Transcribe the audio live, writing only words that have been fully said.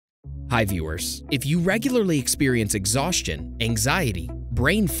Hi viewers, if you regularly experience exhaustion, anxiety,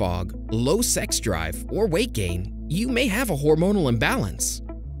 brain fog, low sex drive, or weight gain, you may have a hormonal imbalance.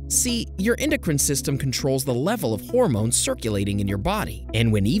 See, your endocrine system controls the level of hormones circulating in your body,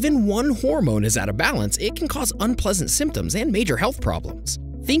 and when even one hormone is out of balance, it can cause unpleasant symptoms and major health problems.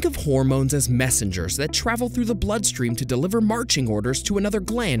 Think of hormones as messengers that travel through the bloodstream to deliver marching orders to another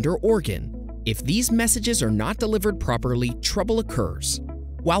gland or organ. If these messages are not delivered properly, trouble occurs.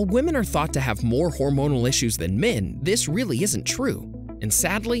 While women are thought to have more hormonal issues than men, this really isn't true. And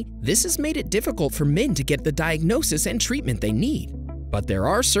sadly, this has made it difficult for men to get the diagnosis and treatment they need. But there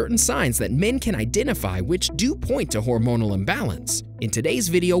are certain signs that men can identify which do point to hormonal imbalance. In today's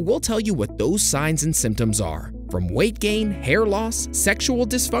video, we'll tell you what those signs and symptoms are. From weight gain, hair loss, sexual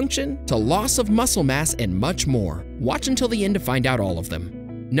dysfunction, to loss of muscle mass, and much more. Watch until the end to find out all of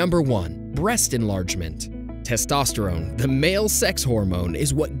them. Number 1. Breast enlargement. Testosterone, the male sex hormone,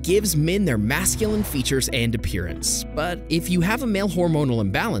 is what gives men their masculine features and appearance. But if you have a male hormonal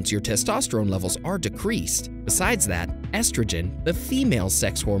imbalance, your testosterone levels are decreased. Besides that, estrogen, the female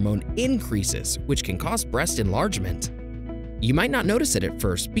sex hormone, increases, which can cause breast enlargement. You might not notice it at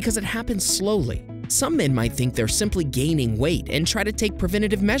first because it happens slowly. Some men might think they're simply gaining weight and try to take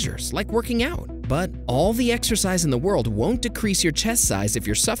preventative measures, like working out. But all the exercise in the world won't decrease your chest size if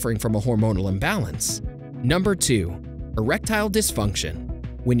you're suffering from a hormonal imbalance. Number 2. Erectile dysfunction.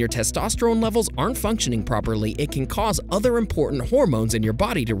 When your testosterone levels aren't functioning properly, it can cause other important hormones in your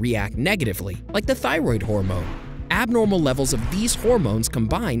body to react negatively, like the thyroid hormone. Abnormal levels of these hormones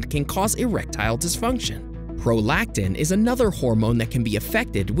combined can cause erectile dysfunction. Prolactin is another hormone that can be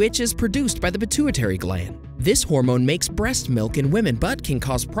affected, which is produced by the pituitary gland. This hormone makes breast milk in women but can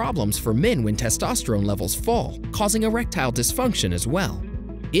cause problems for men when testosterone levels fall, causing erectile dysfunction as well.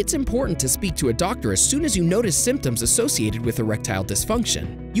 It's important to speak to a doctor as soon as you notice symptoms associated with erectile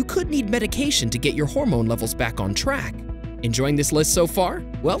dysfunction. You could need medication to get your hormone levels back on track. Enjoying this list so far?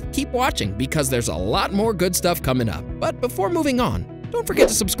 Well, keep watching because there's a lot more good stuff coming up. But before moving on, don't forget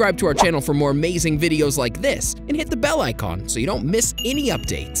to subscribe to our channel for more amazing videos like this and hit the bell icon so you don't miss any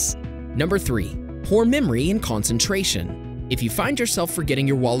updates. Number 3. Poor memory and concentration. If you find yourself forgetting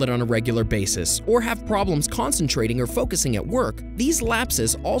your wallet on a regular basis or have problems concentrating or focusing at work, these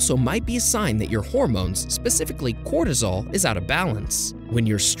lapses also might be a sign that your hormones, specifically cortisol, is out of balance. When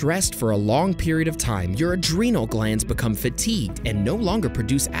you're stressed for a long period of time, your adrenal glands become fatigued and no longer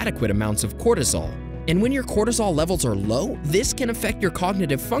produce adequate amounts of cortisol. And when your cortisol levels are low, this can affect your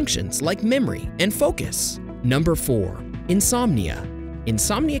cognitive functions like memory and focus. Number 4. Insomnia.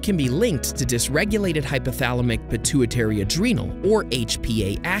 Insomnia can be linked to dysregulated hypothalamic pituitary adrenal, or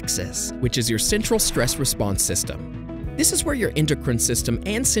HPA axis, which is your central stress response system. This is where your endocrine system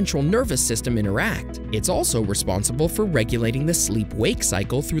and central nervous system interact. It's also responsible for regulating the sleep-wake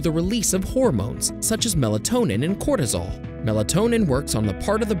cycle through the release of hormones, such as melatonin and cortisol. Melatonin works on the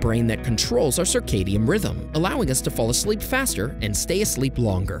part of the brain that controls our circadian rhythm, allowing us to fall asleep faster and stay asleep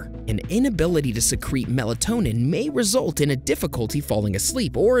longer. An inability to secrete melatonin may result in a difficulty falling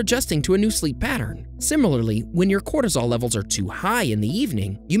asleep or adjusting to a new sleep pattern. Similarly, when your cortisol levels are too high in the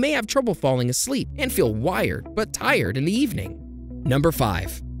evening, you may have trouble falling asleep and feel wired but tired in the evening. Number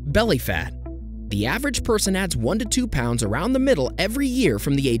 5. Belly fat. The average person adds 1 to 2 pounds around the middle every year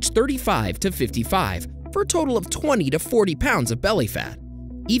from the age 35 to 55. For a total of 20 to 40 pounds of belly fat.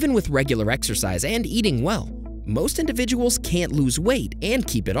 Even with regular exercise and eating well, most individuals can't lose weight and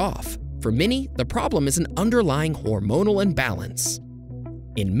keep it off. For many, the problem is an underlying hormonal imbalance.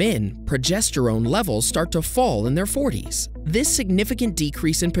 In men, progesterone levels start to fall in their 40s. This significant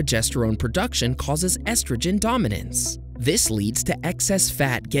decrease in progesterone production causes estrogen dominance. This leads to excess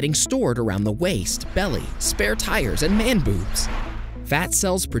fat getting stored around the waist, belly, spare tires, and man boobs. Fat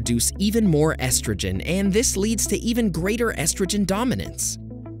cells produce even more estrogen, and this leads to even greater estrogen dominance.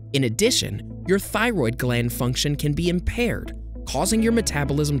 In addition, your thyroid gland function can be impaired, causing your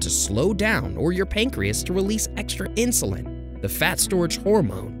metabolism to slow down or your pancreas to release extra insulin, the fat storage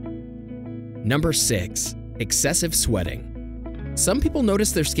hormone. Number 6. Excessive sweating. Some people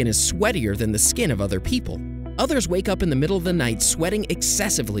notice their skin is sweatier than the skin of other people. Others wake up in the middle of the night sweating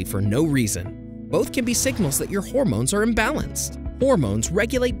excessively for no reason. Both can be signals that your hormones are imbalanced. Hormones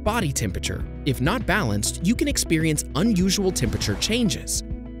regulate body temperature. If not balanced, you can experience unusual temperature changes.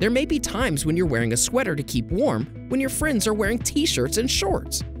 There may be times when you're wearing a sweater to keep warm when your friends are wearing t-shirts and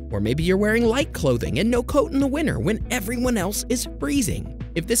shorts. Or maybe you're wearing light clothing and no coat in the winter when everyone else is freezing.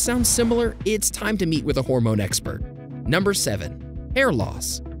 If this sounds similar, it's time to meet with a hormone expert. Number 7. Hair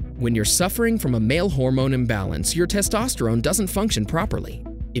loss. When you're suffering from a male hormone imbalance, your testosterone doesn't function properly.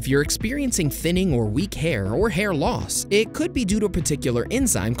 If you're experiencing thinning or weak hair or hair loss, it could be due to a particular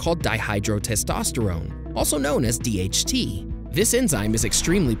enzyme called dihydrotestosterone, also known as DHT. This enzyme is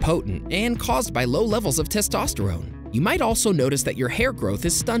extremely potent and caused by low levels of testosterone. You might also notice that your hair growth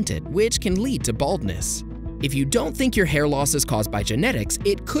is stunted, which can lead to baldness. If you don't think your hair loss is caused by genetics,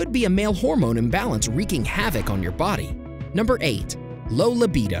 it could be a male hormone imbalance wreaking havoc on your body. Number 8. Low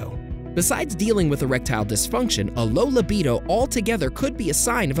libido. Besides dealing with erectile dysfunction, a low libido altogether could be a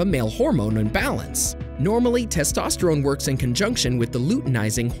sign of a male hormone imbalance. Normally, testosterone works in conjunction with the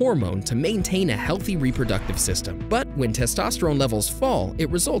luteinizing hormone to maintain a healthy reproductive system. But when testosterone levels fall, it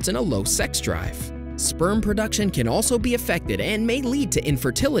results in a low sex drive. Sperm production can also be affected and may lead to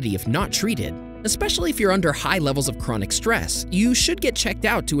infertility if not treated. Especially if you're under high levels of chronic stress, you should get checked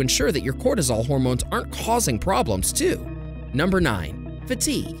out to ensure that your cortisol hormones aren't causing problems too. Number 9.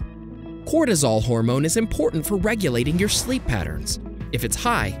 Fatigue. Cortisol hormone is important for regulating your sleep patterns. If it's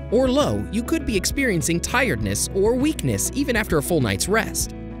high or low, you could be experiencing tiredness or weakness even after a full night's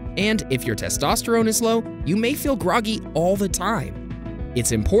rest. And if your testosterone is low, you may feel groggy all the time.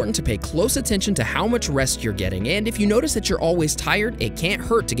 It's important to pay close attention to how much rest you're getting, and if you notice that you're always tired, it can't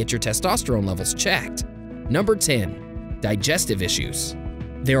hurt to get your testosterone levels checked. Number 10. Digestive issues.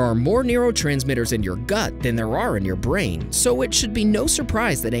 There are more neurotransmitters in your gut than there are in your brain, so it should be no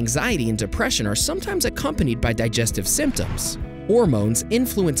surprise that anxiety and depression are sometimes accompanied by digestive symptoms. Hormones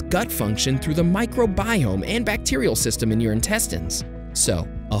influence gut function through the microbiome and bacterial system in your intestines. So,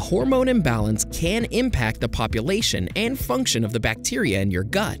 a hormone imbalance can impact the population and function of the bacteria in your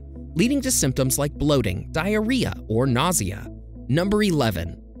gut, leading to symptoms like bloating, diarrhea, or nausea. Number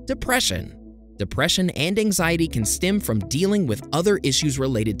 11. Depression. Depression and anxiety can stem from dealing with other issues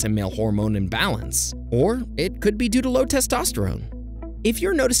related to male hormone imbalance, or it could be due to low testosterone. If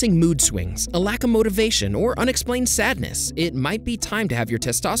you're noticing mood swings, a lack of motivation, or unexplained sadness, it might be time to have your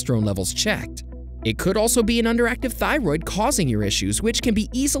testosterone levels checked. It could also be an underactive thyroid causing your issues, which can be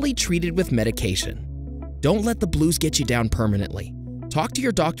easily treated with medication. Don't let the blues get you down permanently. Talk to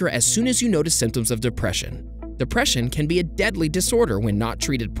your doctor as soon as you notice symptoms of depression. Depression can be a deadly disorder when not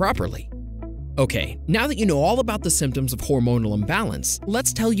treated properly. Okay, now that you know all about the symptoms of hormonal imbalance,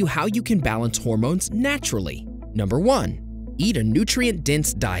 let's tell you how you can balance hormones naturally. Number 1. Eat a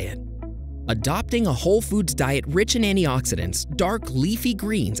nutrient-dense diet. Adopting a whole foods diet rich in antioxidants, dark leafy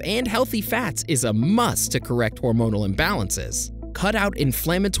greens, and healthy fats is a must to correct hormonal imbalances. Cut out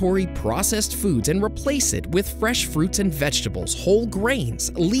inflammatory, processed foods and replace it with fresh fruits and vegetables, whole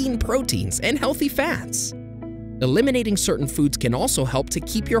grains, lean proteins, and healthy fats. Eliminating certain foods can also help to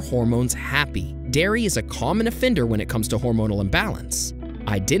keep your hormones happy. Dairy is a common offender when it comes to hormonal imbalance.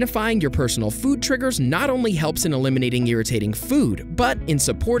 Identifying your personal food triggers not only helps in eliminating irritating food, but in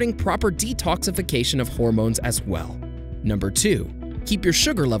supporting proper detoxification of hormones as well. Number 2. Keep your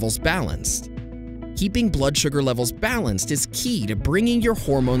sugar levels balanced. Keeping blood sugar levels balanced is key to bringing your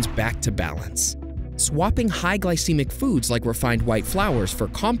hormones back to balance. Swapping high glycemic foods like refined white flours for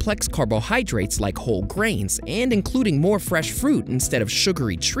complex carbohydrates like whole grains and including more fresh fruit instead of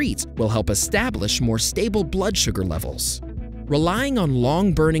sugary treats will help establish more stable blood sugar levels. Relying on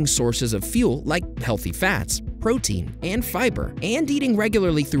long-burning sources of fuel like healthy fats, protein, and fiber, and eating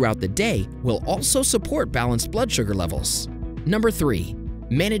regularly throughout the day will also support balanced blood sugar levels. Number 3.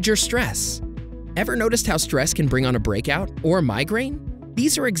 Manage your stress. Ever noticed how stress can bring on a breakout or a migraine?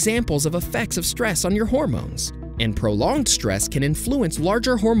 These are examples of effects of stress on your hormones. And prolonged stress can influence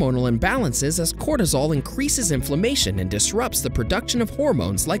larger hormonal imbalances as cortisol increases inflammation and disrupts the production of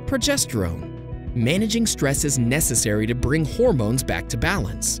hormones like progesterone. Managing stress is necessary to bring hormones back to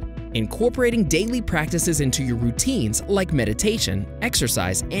balance. Incorporating daily practices into your routines like meditation,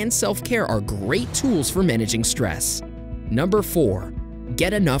 exercise, and self-care are great tools for managing stress. Number 4.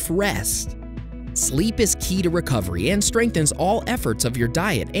 Get enough rest. Sleep is key to recovery and strengthens all efforts of your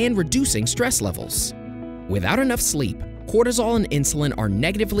diet and reducing stress levels. Without enough sleep, cortisol and insulin are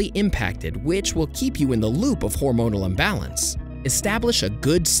negatively impacted, which will keep you in the loop of hormonal imbalance. Establish a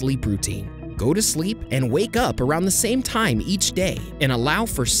good sleep routine. Go to sleep and wake up around the same time each day and allow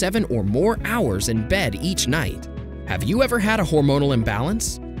for 7 or more hours in bed each night. Have you ever had a hormonal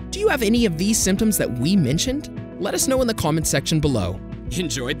imbalance? Do you have any of these symptoms that we mentioned? Let us know in the comment section below.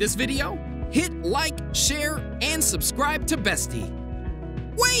 Enjoyed this video? Hit like, share, and subscribe to Bestie.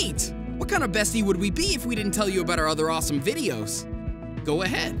 Wait! What kind of Bestie would we be if we didn't tell you about our other awesome videos? Go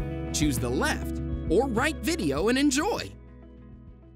ahead, choose the left or right video and enjoy.